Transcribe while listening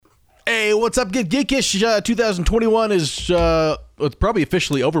Hey, what's up, Get Geekish? 2021 is it's probably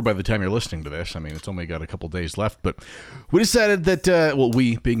officially over by the time you're listening to this. I mean, it's only got a couple days left, but we decided that,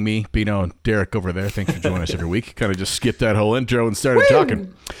 we, being me, Bino, and Derek over there, thanks for joining us every week, kind of just skipped that whole intro and started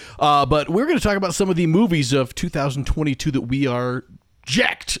talking. But we're going to talk about some of the movies of 2022 that we are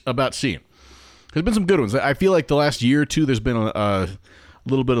jacked about seeing. There's been some good ones. I feel like the last year or two, there's been a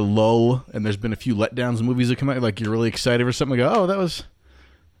little bit of lull, and there's been a few letdowns in movies that come out. Like, you're really excited for something, like, oh,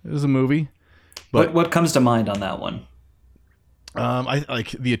 it was a movie. But what comes to mind on that one? I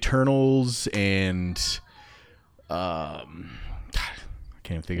like the Eternals and I can't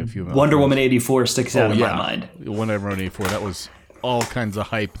even think of a few. Wonder Woman 84 sticks out in my mind. Wonder Woman 84. That was all kinds of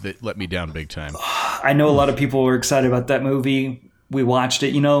hype that let me down big time. I know a lot of people were excited about that movie. We watched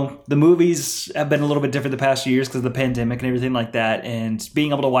it. You know, the movies have been a little bit different the past few years because of the pandemic and everything like that. And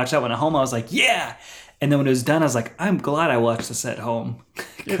being able to watch that one at home, I was like, yeah. And then when it was done, I was like, I'm glad I watched this at home.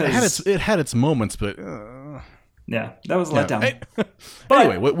 It had its moments, but yeah, that was a letdown. But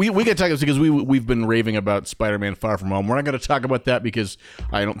anyway, we get to talk about because we've been raving about Spider-Man Far From Home. We're not going to talk about that because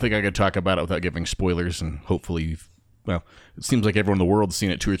I don't think I could talk about it without giving spoilers, and hopefully, well, it seems like everyone in the world's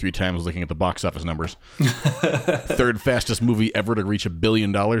seen it 2 or 3 times looking at the box office numbers. Third fastest movie ever to reach $1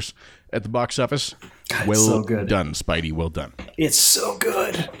 billion at the box office. God, well so good. Done, Spidey. Well done. It's so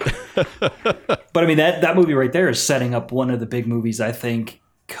good. But I mean, that movie right there is setting up one of the big movies, I think,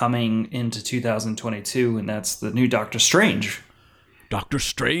 coming into 2022, and that's the new Doctor Strange. Doctor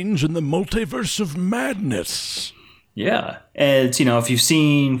Strange and the Multiverse of Madness. Yeah. And, you know, if you've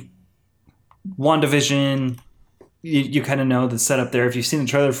seen WandaVision, you kind of know the setup there. If you've seen the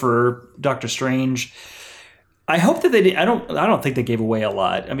trailer for Doctor Strange, I hope that they did. I don't think they gave away a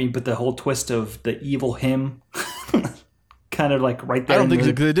lot. I mean, but the whole twist of the evil him, kind of like right there. I don't think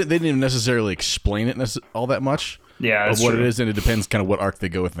they didn't even necessarily explain it all that much. Yeah, of what it is, and it depends kind of what arc they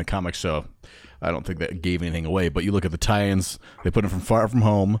go with in the comics. So I don't think that gave anything away. But you look at the tie-ins; they put it from Far From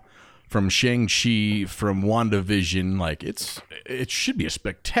Home, from Shang-Chi, from WandaVision. Like it should be a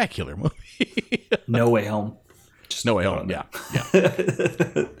spectacular movie. No Way Home. Just No Way Home. Yeah.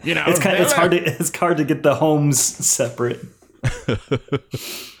 You know, it's hard to get the homes separate.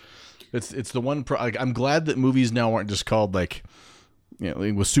 It's the one. I'm glad that movies now aren't just called like. You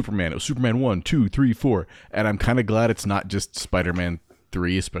know, with Superman, it was Superman 1, 2, 3, 4. And I'm kind of glad it's not just Spider-Man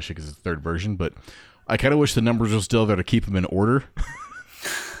 3, especially because it's the third version. But I kind of wish the numbers were still there to keep them in order.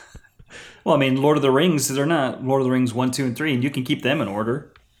 Well, I mean, Lord of the Rings, they're not Lord of the Rings 1, 2, and 3, and you can keep them in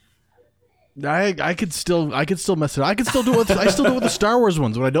order. I could still mess it up. I could still do it. I still do it with the Star Wars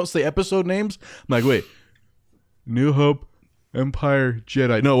ones. When I don't say episode names, I'm like, wait, New Hope, Empire,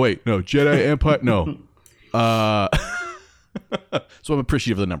 Jedi. No, wait, no, Jedi, Empire. No. So I'm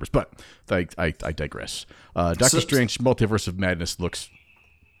appreciative of the numbers, but I digress. Doctor Strange Multiverse of Madness looks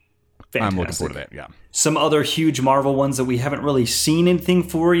fantastic. I'm looking forward to that, yeah. Some other huge Marvel ones that we haven't really seen anything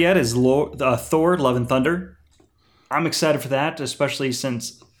for yet is Thor, Love and Thunder. I'm excited for that, especially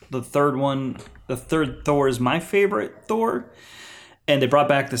since the third Thor is my favorite Thor. And they brought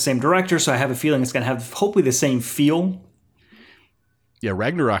back the same director, so I have a feeling it's going to have hopefully the same feel. Yeah,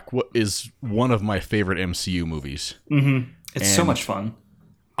 Ragnarok is one of my favorite MCU movies. Mm-hmm. It's so much fun.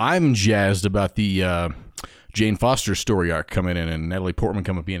 I'm jazzed about the Jane Foster story arc coming in and Natalie Portman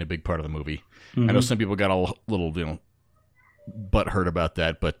being a big part of the movie. Mm-hmm. I know some people got a little, butthurt about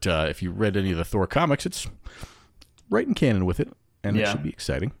that, but if you read any of the Thor comics, it's right in canon with it, and it should be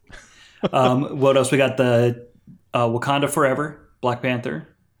exciting. What else? We got the Wakanda Forever, Black Panther.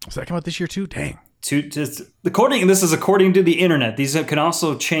 Does that come out this year too? Dang. This is according to the internet. These can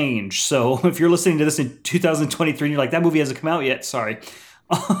also change. So if you're listening to this in 2023 and you're like, that movie hasn't come out yet, sorry.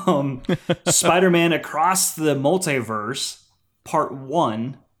 Spider-Man Across the Multiverse, Part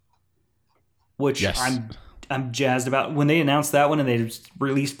 1, which I'm jazzed about. When they announced that one and they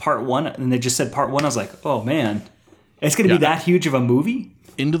released Part 1 and they just said Part 1, I was like, oh man, it's going to be that huge of a movie?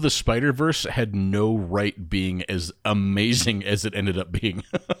 Into the Spider-Verse had no right being as amazing as it ended up being.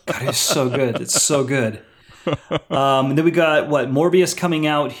 God, it's so good. It's so good. And then we got, Morbius coming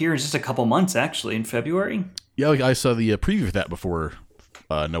out here in just a couple months, actually, in February. Yeah, I saw the preview for that before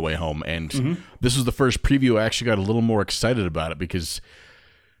No Way Home, and this was the first preview I actually got a little more excited about it because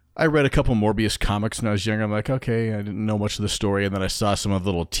I read a couple Morbius comics when I was younger. I'm like, okay, I didn't know much of the story, and then I saw some of the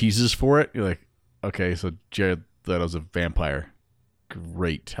little teases for it. You're like, okay, so Jared Leto's a vampire.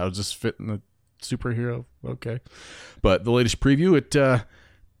 Great. How does this fit in the superhero? Okay. But the latest preview,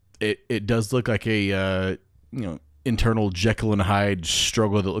 it does look like a internal Jekyll and Hyde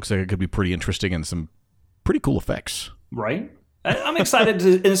struggle that looks like it could be pretty interesting and some pretty cool effects. Right? I'm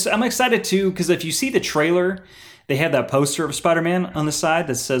excited I'm excited too because if you see the trailer, they have that poster of Spider-Man on the side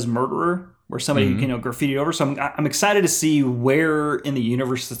that says "murderer," where somebody graffitied over. So I'm excited to see where in the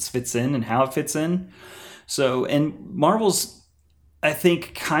universe this fits in and how it fits in. So and Marvel's, I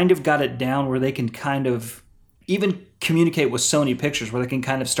think, kind of got it down where they can kind of even communicate with Sony Pictures, where they can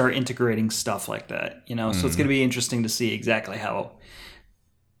kind of start integrating stuff like that. So it's going to be interesting to see exactly how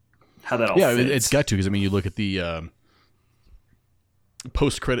that all fits. It's got to, because I mean, you look at the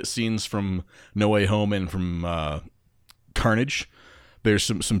post-credit scenes from No Way Home and from Carnage. There's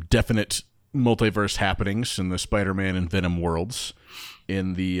some definite multiverse happenings in the Spider-Man and Venom worlds.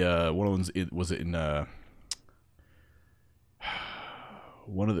 In the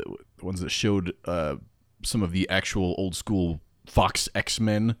one of the ones that showed some of the actual old school Fox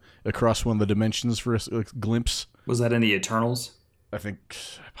X-Men across one of the dimensions for a glimpse. Was that in the Eternals? I think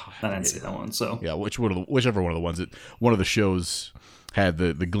I didn't see that one. So yeah, whichever one of the ones one of the shows had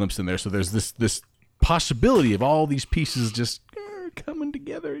the glimpse in there. So there's this possibility of all these pieces just coming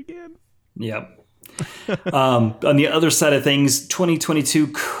together again. Yep. On the other side of things,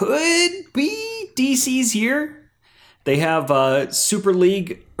 2022 could be DC's year. They have the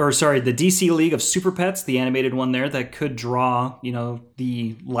DC League of Super Pets, the animated one there that could draw,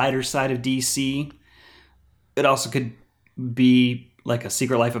 the lighter side of DC. It also could be like a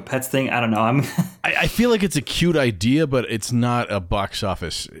Secret Life of Pets thing. I don't know. I feel like it's a cute idea, but it's not a box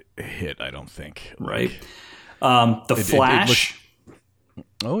office hit, I don't think. Right. The Flash.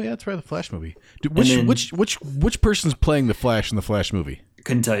 Oh yeah, that's right, the Flash movie. Which person's playing the Flash in the Flash movie?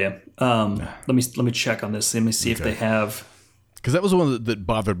 Couldn't tell you. Let me check on this. Let me see if they have. Because that was the one that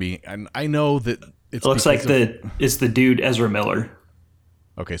bothered me, and I know that it looks like it's the dude Ezra Miller.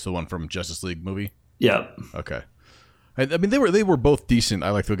 Okay, so the one from Justice League movie. Yeah. Okay. I mean, they were both decent.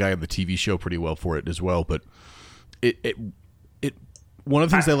 I like the guy on the TV show pretty well for it as well. But it one of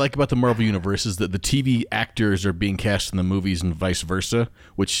the things I like about the Marvel Universe is that the TV actors are being cast in the movies and vice versa,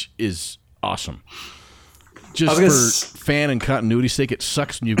 which is awesome. Just for fan and continuity's sake, it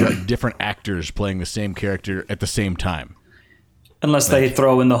sucks when you've got different actors playing the same character at the same time. Unless they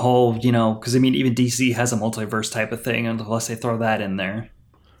throw in the whole, because I mean, even DC has a multiverse type of thing, unless they throw that in there.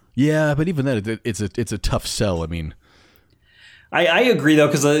 Yeah, but even then, it's a tough sell. I mean, I agree though,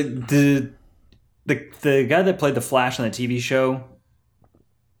 because the guy that played the Flash on the TV show,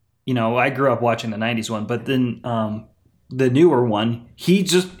 I grew up watching the '90s one, but then the newer one,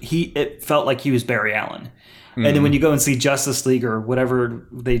 it felt like he was Barry Allen. And then when you go and see Justice League or whatever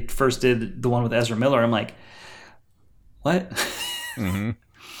they first did, the one with Ezra Miller, I'm like, what? Mm-hmm.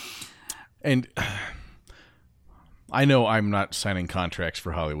 And I know I'm not signing contracts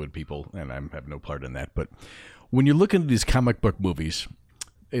for Hollywood people, and I have no part in that. But when you look into these comic book movies,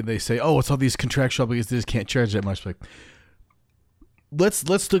 and they say, "Oh, it's all these contractual obligations; they just can't charge that much." Like, let's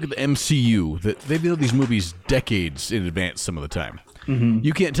look at the MCU. That they build these movies decades in advance some of the time. Mm-hmm.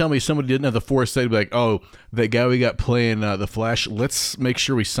 You can't tell me somebody didn't have the foresight to be like, "Oh, that guy we got playing the Flash. Let's make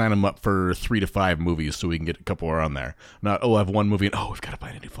sure we sign him up for 3 to 5 movies so we can get a couple on there." Not, I have one movie, and we've got to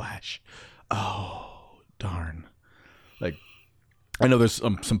find a new Flash. Oh, darn! Like, I know there's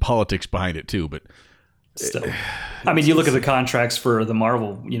some politics behind it too, but still, I mean, you look at the contracts for the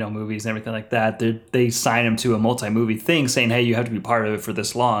Marvel, movies and everything like that. They sign them to a multi-movie thing, saying, "Hey, you have to be part of it for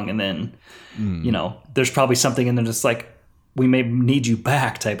this long," and then, there's probably something in there that's like, we may need you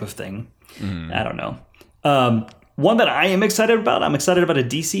back type of thing. I don't know. One that I am excited about, I'm excited about a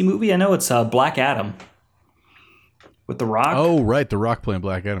DC movie. I know it's Black Adam with The Rock. Oh, right. The Rock playing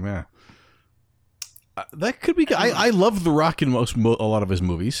Black Adam, yeah. That could be... I love The Rock in a lot of his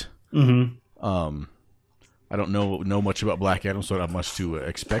movies. Mm-hmm. I don't know much about Black Adam, so not much to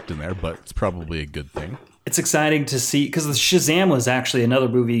expect in there, but it's probably a good thing. It's exciting to see, because Shazam was actually another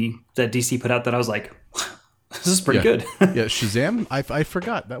movie that DC put out that I was like... This is pretty good. Yeah, Shazam. I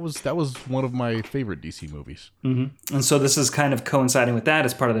forgot that was one of my favorite DC movies. Mm-hmm. And so this is kind of coinciding with that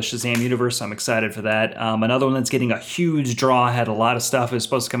as part of the Shazam universe. So I'm excited for that. Another one that's getting a huge draw, had a lot of stuff. It was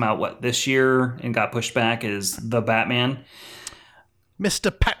supposed to come out this year and got pushed back, is The Batman. Mr.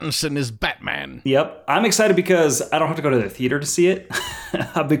 Pattinson is Batman. Yep, I'm excited because I don't have to go to the theater to see it.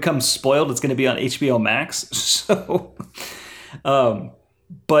 I've become spoiled. It's going to be on HBO Max. So,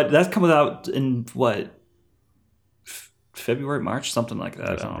 but that comes out in what? February, March, something like that.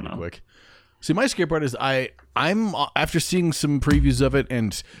 I don't know. Quick. See, my scary part is I'm after seeing some previews of it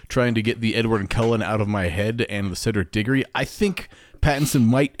and trying to get the Edward Cullen out of my head and the Cedric Diggory, I think Pattinson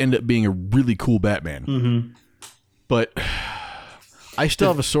might end up being a really cool Batman. Mm-hmm. But I still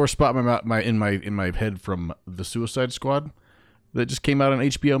have a sore spot in my head from the Suicide Squad that just came out on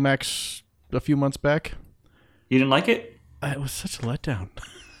HBO Max a few months back. You didn't like it? It was such a letdown.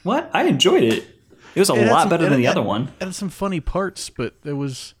 What? I enjoyed it. It was a lot better than the other one. It had some funny parts, but it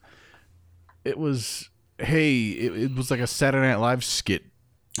was hey, it was like a Saturday Night Live skit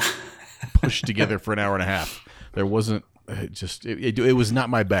pushed together for an hour and a half. There wasn't it was not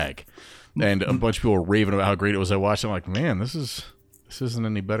my bag. And a bunch of people were raving about how great it was. I watched it, I'm like, man, this isn't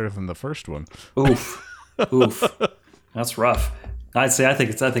any better than the first one. Oof. That's rough. I think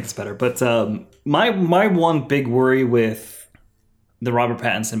it's better. But my one big worry with the Robert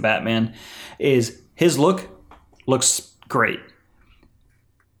Pattinson Batman is his looks great.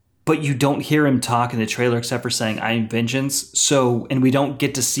 But you don't hear him talk in the trailer except for saying, I am vengeance. And we don't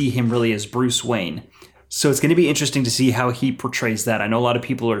get to see him really as Bruce Wayne. So it's going to be interesting to see how he portrays that. I know a lot of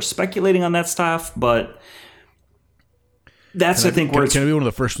people are speculating on that stuff, but that's, I think, where it's... Can I be one of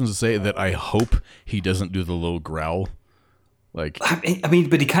the first ones to say that I hope he doesn't do the low growl? Like, I mean,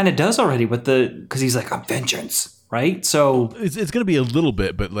 but he kind of does already because he's like, I'm vengeance, right? So... It's going to be a little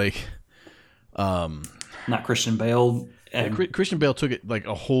bit, but like... not Christian Bale... Christian Bale took it like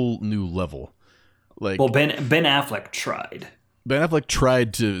a whole new level. Like, well, Ben Affleck tried. Ben Affleck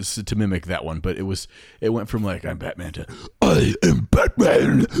tried to mimic that one, but it went from like I'm Batman to I am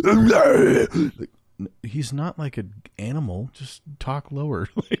Batman. Like, he's not like an animal. Just talk lower.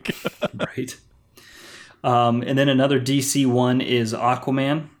 Like, right. And then another DC one is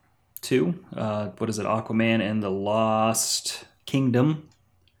Aquaman 2. What is it? Aquaman and the Lost Kingdom.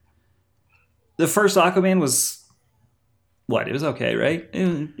 The first Aquaman was... What? It was okay, right?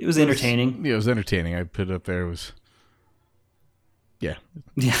 It was entertaining. It was entertaining. I put it up there. It was... Yeah.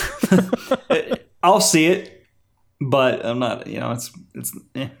 I'll see it, but I'm not, it's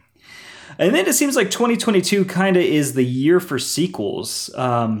eh. And then it seems like 2022 kind of is the year for sequels.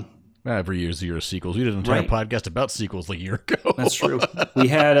 Every year is the year of sequels. We did an entire podcast about sequels like a year ago. That's true. We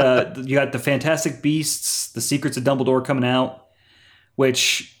had, you got the Fantastic Beasts, The Secrets of Dumbledore coming out,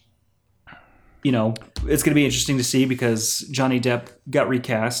 which... it's going to be interesting to see because Johnny Depp got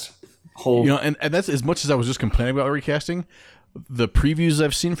recast. And that's as much as I was just complaining about recasting. The previews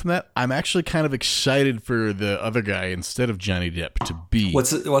I've seen from that, I'm actually kind of excited for the other guy instead of Johnny Depp to be.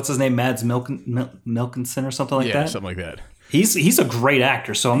 What's his name? Mads Mikkelsen or something like that. Yeah, something like that. He's a great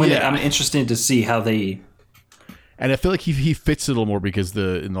actor, so I'm interested to see how they. And I feel like he fits it a little more because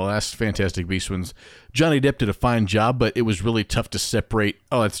in the last Fantastic Beasts ones, Johnny Depp did a fine job, but it was really tough to separate.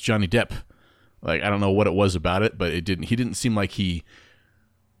 Oh, that's Johnny Depp. Like, I don't know what it was about it, but he didn't seem like he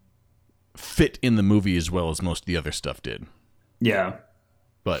fit in the movie as well as most of the other stuff did. Yeah.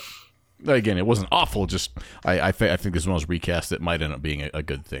 But again, it wasn't awful. Just I think this one was recast that might end up being a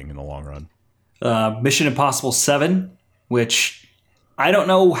good thing in the long run. Mission Impossible 7, which I don't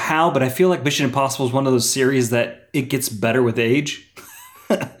know how, but I feel like Mission Impossible is one of those series that it gets better with age.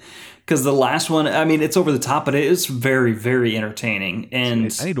 Because the last one, I mean, it's over the top, but it is very, very entertaining. And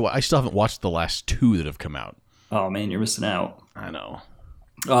I still haven't watched the last two that have come out. Oh man, you're missing out. I know.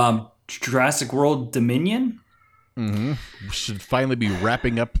 Jurassic World Dominion. Mm-hmm. We should finally be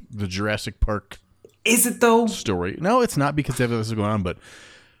wrapping up the Jurassic Park. Is it though? Story? No, it's not because everything is going on. But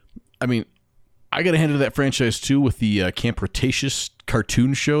I mean, I got to hand it to that franchise too with the Camp Cretaceous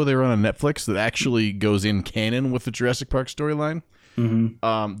cartoon show they run on Netflix that actually goes in canon with the Jurassic Park storyline.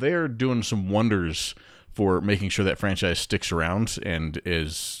 Mm-hmm. They're doing some wonders for making sure that franchise sticks around and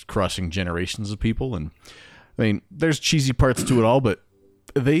is crossing generations of people. And I mean, there's cheesy parts to it all, but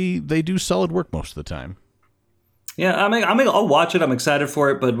they do solid work most of the time. Yeah, I mean, I'll watch it. I'm excited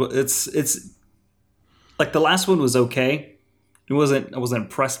for it, but it's like the last one was okay. I wasn't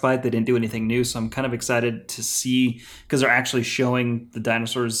impressed by it. They didn't do anything new, so I'm kind of excited to see because they're actually showing the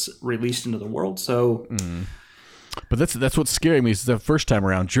dinosaurs released into the world. So. But that's what's scaring me. Is the first time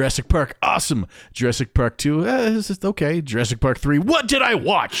around, Jurassic Park, awesome. Jurassic Park 2, this is okay. Jurassic Park 3, what did I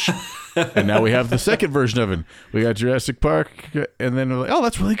watch? And now we have the second version of it. We got Jurassic Park, and then we're like, oh,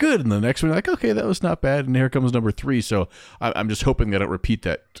 that's really good. And the next one, like, okay, that was not bad. And here comes number 3. So I'm just hoping they don't repeat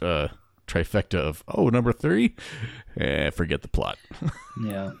that trifecta of, number 3? Forget the plot.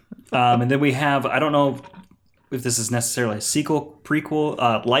 Yeah. And then we have, I don't know if this is necessarily a sequel, prequel,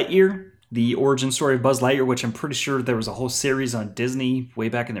 Lightyear. The origin story of Buzz Lightyear, which I'm pretty sure there was a whole series on Disney way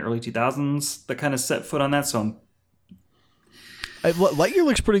back in the early 2000s that kind of set foot on that. So Lightyear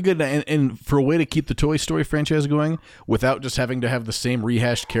looks pretty good, and for a way to keep the Toy Story franchise going without just having to have the same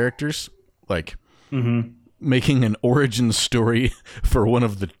rehashed characters, like making an origin story for one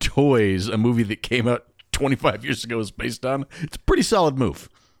of the toys, a movie that came out 25 years ago is based on, it's a pretty solid move.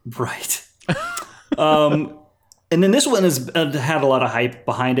 Right. And then this one has had a lot of hype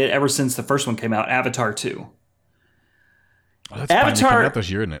behind it ever since the first one came out, Avatar 2. Oh, that's Avatar coming out this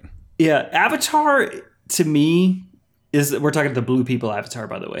year, isn't it? Yeah, Avatar to me we're talking the Blue People Avatar,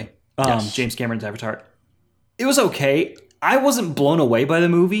 by the way. Yes. James Cameron's Avatar. It was okay. I wasn't blown away by the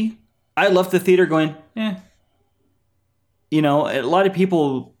movie. I left the theater going, You know, a lot of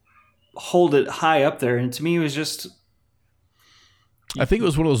people hold it high up there, and to me, it was just. I think it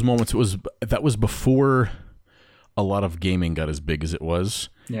was one of those moments. That was before a lot of gaming got as big as it was.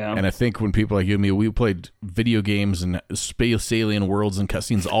 Yeah. And I think when people like you and me, we played video games and space alien worlds and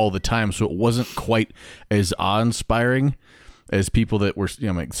cutscenes all the time, so it wasn't quite as awe-inspiring as people that were, you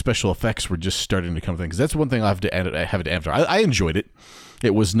know, like special effects were just starting to come things. That's one thing I have to add after. I enjoyed it.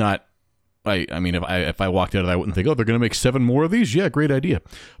 It was not. I mean, if I walked out of that, I wouldn't think, oh, they're going to make 7 more of these. Yeah, great idea.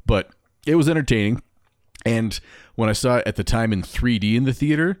 But it was entertaining. And when I saw it at the time in 3D in the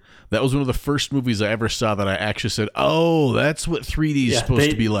theater, that was one of the first movies I ever saw that I actually said, "Oh, that's what 3D is supposed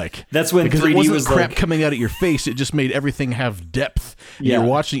to be like." That's when because 3D it wasn't was crap like, coming out at your face. It just made everything have depth. Yeah. You're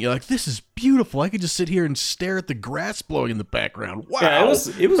watching it, you're like, "This is beautiful. I could just sit here and stare at the grass blowing in the background." Wow. Yeah,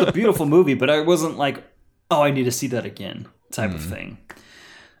 it was a beautiful movie, but I wasn't like, "Oh, I need to see that again," type of thing.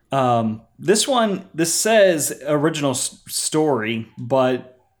 This says original story, but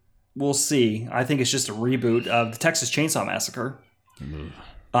we'll see. I think it's just a reboot of the Texas Chainsaw Massacre.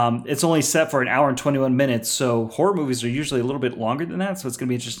 It's only set for 1 hour and 21 minutes, so horror movies are usually a little bit longer than that, so it's going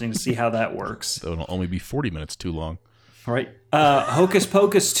to be interesting to see how that works. It'll only be 40 minutes too long. All right. Hocus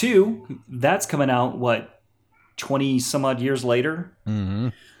Pocus 2, that's coming out, 20 some odd years later? Mm-hmm.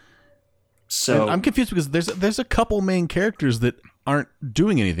 So and I'm confused because there's a couple main characters that aren't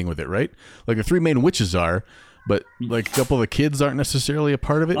doing anything with it, right? Like the 3 main witches are, but like a couple of the kids aren't necessarily a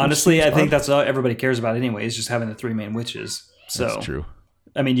part of it. Honestly, I think that's all everybody cares about anyway, is just having the 3 main witches. So that's true.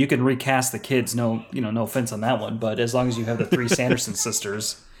 I mean, you can recast the kids, no offense on that one, but as long as you have the 3 Sanderson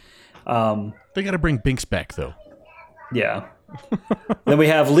sisters. They got to bring Binks back though. Yeah. Then we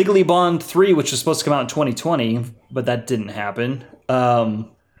have Legally Blonde 3, which was supposed to come out in 2020, but that didn't happen.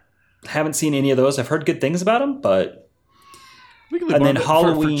 Haven't seen any of those. I've heard good things about them, but And then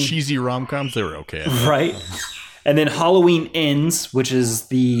Halloween for cheesy rom-coms, they were okay. Right. And then Halloween Ends, which is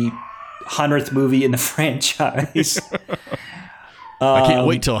the 100th movie in the franchise. I can't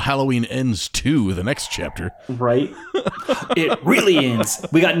wait till Halloween Ends 2, the next chapter. Right. It really ends.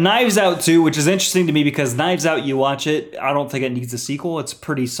 We got Knives Out 2, which is interesting to me because Knives Out, you watch it, I don't think it needs a sequel. It's a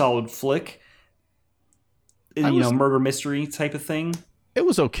pretty solid flick. Murder mystery type of thing. It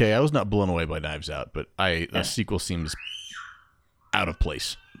was okay. I was not blown away by Knives Out, but a sequel seems out of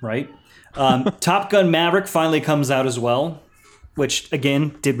place. Right. Top Gun Maverick finally comes out as well, which,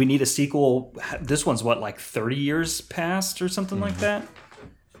 again, did we need a sequel? This one's 30 years past or something like that?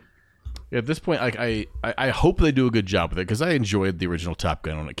 Yeah, at this point, I hope they do a good job with it because I enjoyed the original Top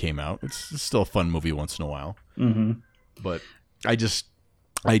Gun when it came out. It's still a fun movie once in a while. Mm-hmm. But I just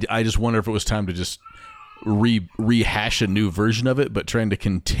wonder if it was time to just rehash a new version of it, but trying to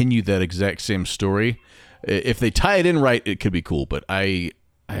continue that exact same story. If they tie it in right, it could be cool. But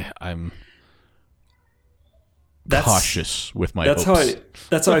I'm cautious with my hopes.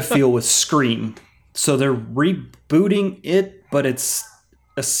 That's how I feel with Scream. So they're rebooting it, but it's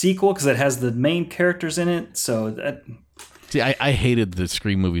a sequel because it has the main characters in it. So that. See, I hated the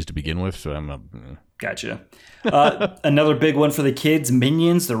Scream movies to begin with, so I'm. Gotcha. Another big one for the kids: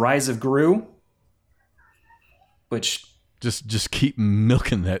 Minions: The Rise of Gru. Which just keep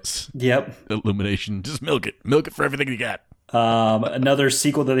milking that. Yep. Illumination. Just milk it for everything you got. Another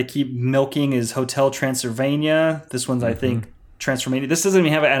sequel that they keep milking is Hotel Transylvania. This one's, I think, Transformania. This doesn't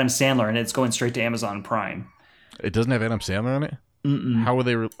even have Adam Sandler, and it's going straight to Amazon Prime. It doesn't have Adam Sandler on it? Mm-mm. How were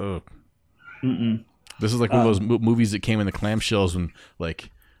they? Mm-mm. This is like one of those movies that came in the clamshells when,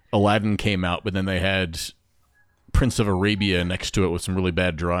 Aladdin came out, but then they had Prince of Arabia next to it with some really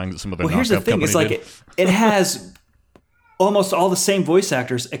bad drawings that some other here's the knockoff thing: company it's did. it has almost all the same voice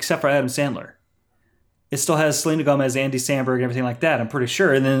actors except for Adam Sandler. It still has Selena Gomez, Andy Samberg, and everything like that, I'm pretty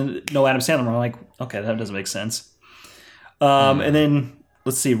sure. And then no Adam Sandler. I'm like, okay, that doesn't make sense. And then,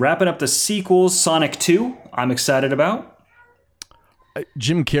 let's see, wrapping up the sequels, Sonic 2, I'm excited about.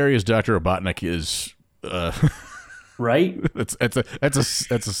 Jim Carrey as Dr. Robotnik is... right? That's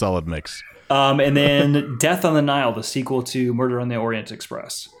a solid mix. And then Death on the Nile, the sequel to Murder on the Orient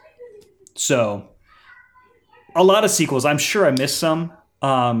Express. So, a lot of sequels. I'm sure I missed some.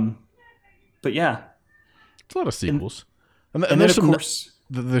 But yeah. It's a lot of sequels. And then, of course...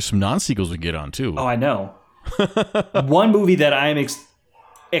 There's some non-sequels we get on, too. Oh, I know. One movie that I'm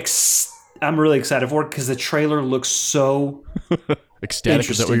really excited for because the trailer looks so... Ecstatic,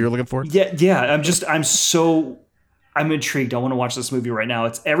 is that what you're looking for? Yeah. I'm intrigued. I want to watch this movie right now.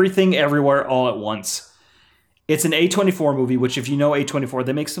 It's Everything Everywhere All at Once. It's an A24 movie, which if you know A24,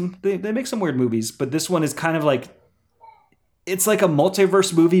 they make some weird movies, but this one is kind of like it's like a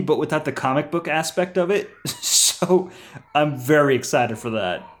multiverse movie, but without the comic book aspect of it. So I'm very excited for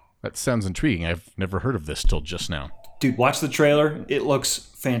that. That sounds intriguing. I've never heard of this till just now. Dude, watch the trailer. It looks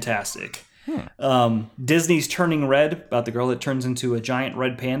fantastic. Disney's Turning Red, about the girl that turns into a giant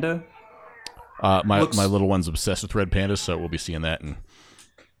red panda. My little one's obsessed with red pandas, so we'll be seeing that. And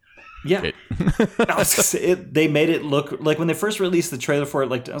yeah, they made it look like when they first released the trailer for it.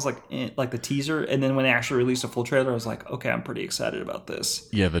 Like I was like the teaser, and then when they actually released a full trailer, I was like, okay, I'm pretty excited about this.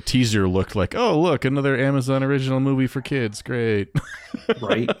 Yeah, the teaser looked like, oh look, another Amazon original movie for kids. Great,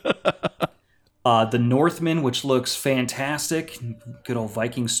 right? The Northman, which looks fantastic, good old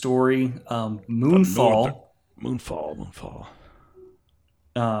Viking story. Moonfall,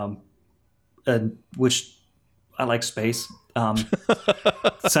 which I like space.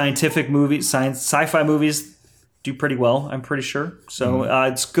 Scientific movies, sci-fi movies do pretty well, I'm pretty sure. So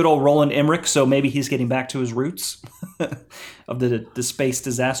it's good old Roland Emmerich. So maybe he's getting back to his roots of the space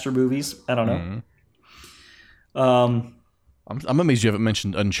disaster movies. I don't know. I'm amazed you haven't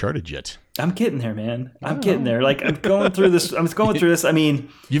mentioned Uncharted yet. I'm getting there, man. I'm getting there. Like I'm going through this. I mean,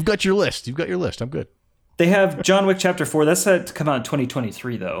 you've got your list. I'm good. They have John Wick Chapter 4. That's set to come out in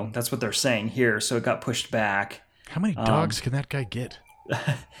 2023, though. That's what they're saying here. So it got pushed back. How many dogs can that guy get?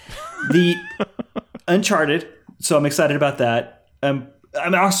 The Uncharted. So I'm excited about that. I'm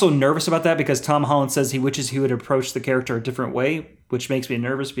also nervous about that because Tom Holland says he wishes he would approach the character a different way, which makes me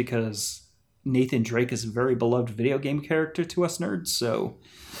nervous because Nathan Drake is a very beloved video game character to us nerds. So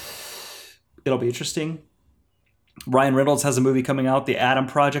it'll be interesting. Ryan Reynolds has a movie coming out, The Adam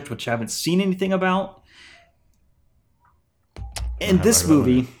Project, which I haven't seen anything about. And this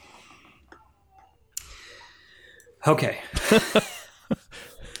movie... Okay.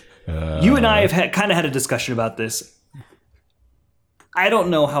 You and I have kind of had a discussion about this. I don't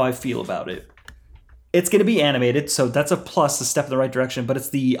know how I feel about it. It's going to be animated, so that's a plus, a step in the right direction, but it's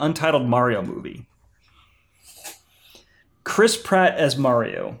the Untitled Mario movie. Chris Pratt as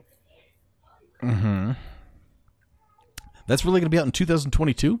Mario. Mm-hmm. That's really going to be out in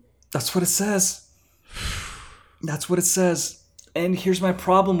 2022? That's what it says. That's what it says. And here's my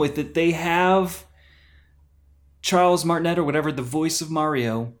problem with it. They have Charles Martinet or whatever, the voice of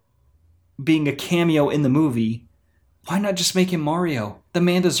Mario, being a cameo in the movie. Why not just make him Mario? The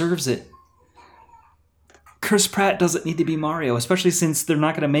man deserves it. Chris Pratt doesn't need to be Mario, especially since they're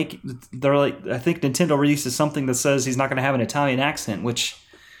not going to make... They're like, I think Nintendo releases something that says he's not going to have an Italian accent, which...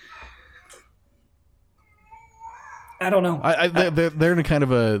 I don't know. They're in kind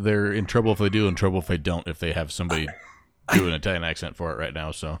of a... They're in trouble if they do, in trouble if they don't, if they have somebody do an Italian accent for it right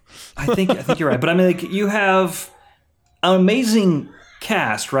now, so... I think you're right. But I mean, like, you have an amazing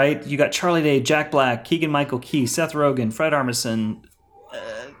cast, right? You got Charlie Day, Jack Black, Keegan-Michael Key, Seth Rogen, Fred Armisen...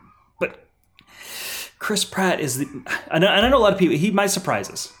 but Chris Pratt is the... And I know a lot of people... He might surprise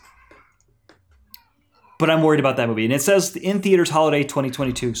us. But I'm worried about that movie. And it says in theaters holiday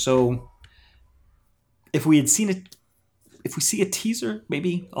 2022. So if we see a teaser,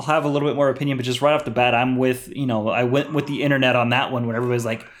 maybe I'll have a little bit more opinion. But just right off the bat, I went with the internet on that one when everybody's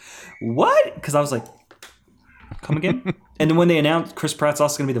like, what? Because I was like, come again? And then when they announced Chris Pratt's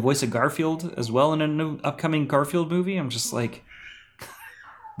also going to be the voice of Garfield as well in a new upcoming Garfield movie, I'm just like,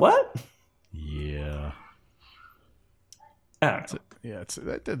 what? Yeah. I don't know.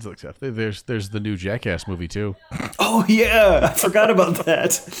 That does look tough. There's the new Jackass movie too. Oh yeah, I forgot about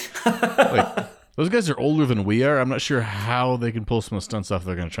that. Like, those guys are older than we are. I'm not sure how they can pull some of the stunt stuff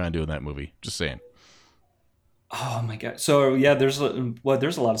they're going to try and do in that movie. Just saying. Oh my god. So yeah, there's a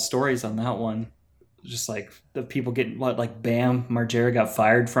lot of stories on that one. Just like the people getting like Bam Margera got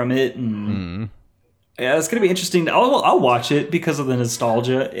fired from it, and yeah, it's gonna be interesting. I'll watch it because of the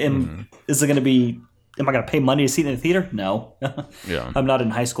nostalgia. And is it gonna be? Am I gonna pay money to see it in the theater? No. Yeah. I'm not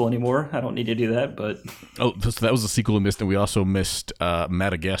in high school anymore. I don't need to do that. But so that was the sequel we missed, and we also missed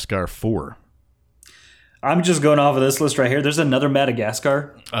Madagascar 4. I'm just going off of this list right here. There's another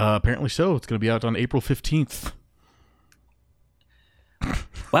Madagascar. Apparently so. It's gonna be out on April 15th.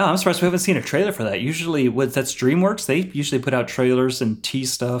 Wow, I'm surprised we haven't seen a trailer for that. Usually, that's DreamWorks. They usually put out trailers and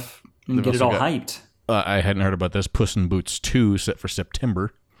tease stuff and get it all hyped. I hadn't heard about this. Puss in Boots 2 set for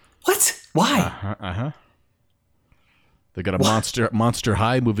September. What? Why? They got a Monster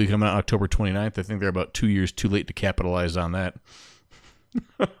High movie coming out October 29th. I think they're about 2 years too late to capitalize on that.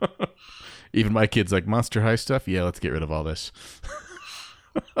 Even my kids like Monster High stuff. Yeah, let's get rid of all this.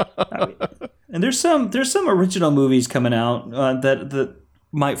 And there's some original movies coming out that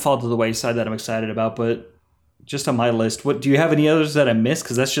might fall to the wayside that I'm excited about, but just on my list, do you have any others that I missed?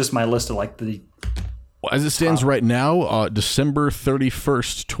 Because that's just my list of like the As it stands right now, December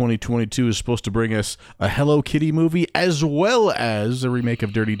 31st, 2022 is supposed to bring us a Hello Kitty movie as well as a remake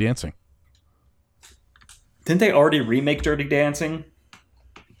of Dirty Dancing. Didn't they already remake Dirty Dancing?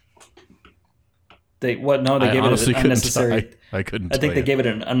 They gave it an unnecessary. I couldn't. I think they gave it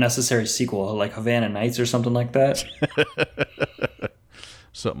an unnecessary sequel, like Havana Nights or something like that.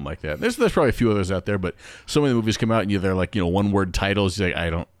 Something like that. There's probably a few others out there, but so many movies come out and they're like, one word titles. You're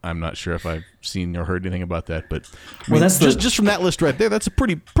like, I'm not sure if I've seen or heard anything about that. But that's just from that list right there. That's a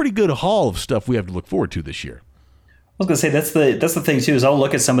pretty good haul of stuff we have to look forward to this year. I was gonna say that's the thing too. Is I'll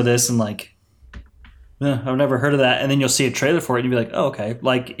look at some of this and like, I've never heard of that, and then you'll see a trailer for it and you'll be like, oh, okay.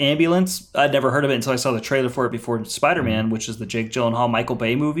 Like Ambulance, I'd never heard of it until I saw the trailer for it before Spider-Man, which is the Jake Gyllenhaal Michael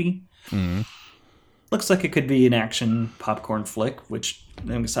Bay movie. Mm-hmm. Looks like it could be an action popcorn flick, which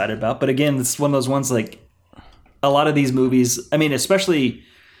I'm excited about. But again, it's one of those ones like a lot of these movies, I mean, especially,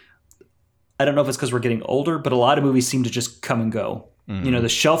 I don't know if it's because we're getting older, but a lot of movies seem to just come and go. Mm-hmm. The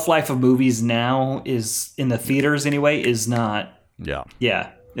shelf life of movies now is, in the theaters anyway, is not. Yeah.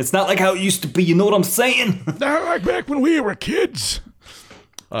 Yeah. It's not like how it used to be. You know what I'm saying? Not like back when we were kids.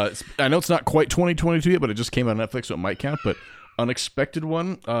 I know it's not quite 2022 yet, but it just came out on Netflix, so it might count. But unexpected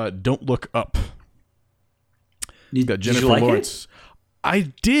one, Don't Look Up. Got Jennifer did you like Lawrence. It? I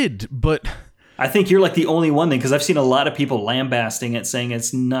did, but I think you're like the only one then, because I've seen a lot of people lambasting it, saying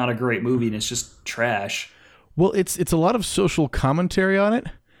it's not a great movie and it's just trash. Well, it's a lot of social commentary on it,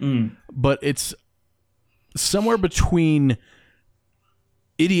 but it's somewhere between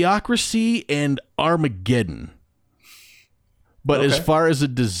Idiocracy and Armageddon. But as far as a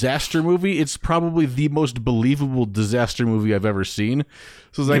disaster movie, it's probably the most believable disaster movie I've ever seen.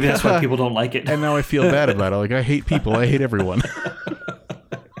 So it's like, maybe that's why people don't like it. And now I feel bad about it. Like, I hate people. I hate everyone.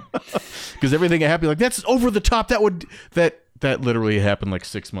 Because everything happened, like, that's over the top. That literally happened like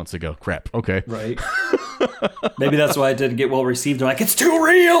 6 months ago. Crap. Okay. Right. Maybe that's why it didn't get well received. I'm like, it's too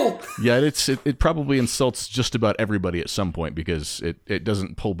real. Yeah, it probably insults just about everybody at some point because it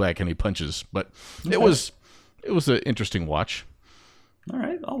doesn't pull back any punches. But it was an interesting watch. All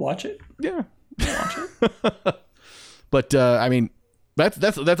right, I'll watch it. Yeah, I'll watch it. But I mean,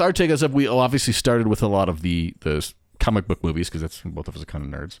 that's our take on stuff. We obviously started with a lot of the comic book movies because that's both of us are kind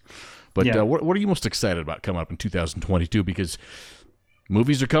of nerds. But what are you most excited about coming up in 2022? Because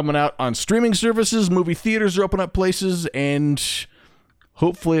movies are coming out on streaming services, movie theaters are opening up places, and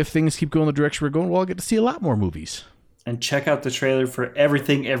hopefully, if things keep going the direction we're going, we'll all get to see a lot more movies. And check out the trailer for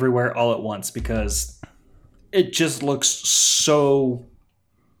Everything Everywhere All at Once, because it just looks so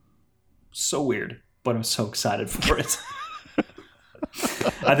weird, but I'm so excited for it.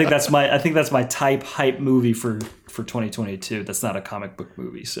 I think that's my type hype movie for 2022. That's not a comic book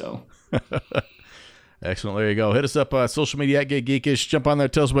movie, so. Excellent. There you go. Hit us up on social media at Get Geekish. Jump on there.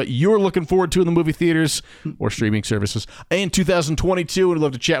 Tell us what you're looking forward to in the movie theaters or streaming services in 2022. We'd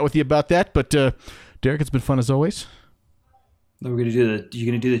love to chat with you about that. But Derek, it's been fun as always. You're gonna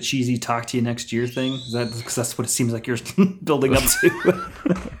do the cheesy talk to you next year thing? Is that because that's what it seems like you're building up to?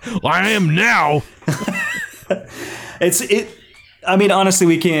 Well, I am now. I mean, honestly,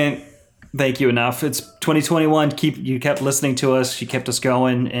 we can't thank you enough. It's 2021. You kept listening to us. You kept us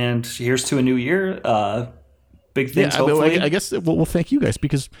going, and here's to a new year. Big things. Hopefully, I guess we'll thank you guys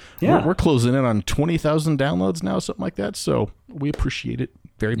because we're closing in on 20,000 downloads now, something like that. So we appreciate it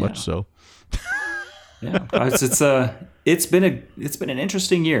very much. So. Yeah, it's been an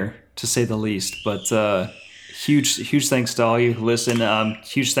interesting year to say the least, but huge thanks to all you who listen.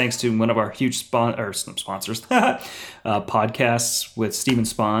 Huge thanks to one of our huge sponsors, podcasts with Steven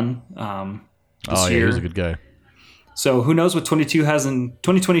Spahn. This year. He's a good guy. So who knows what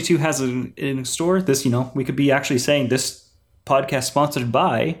 2022 has in store? This, we could be actually saying this podcast sponsored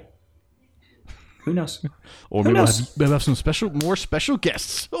by. Who knows? Or maybe we'll have some more special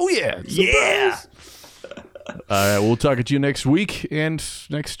guests. Oh yeah, surprise. Yeah. All right, we'll talk to you next week and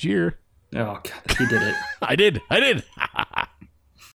next year. Oh God, he did it. I did.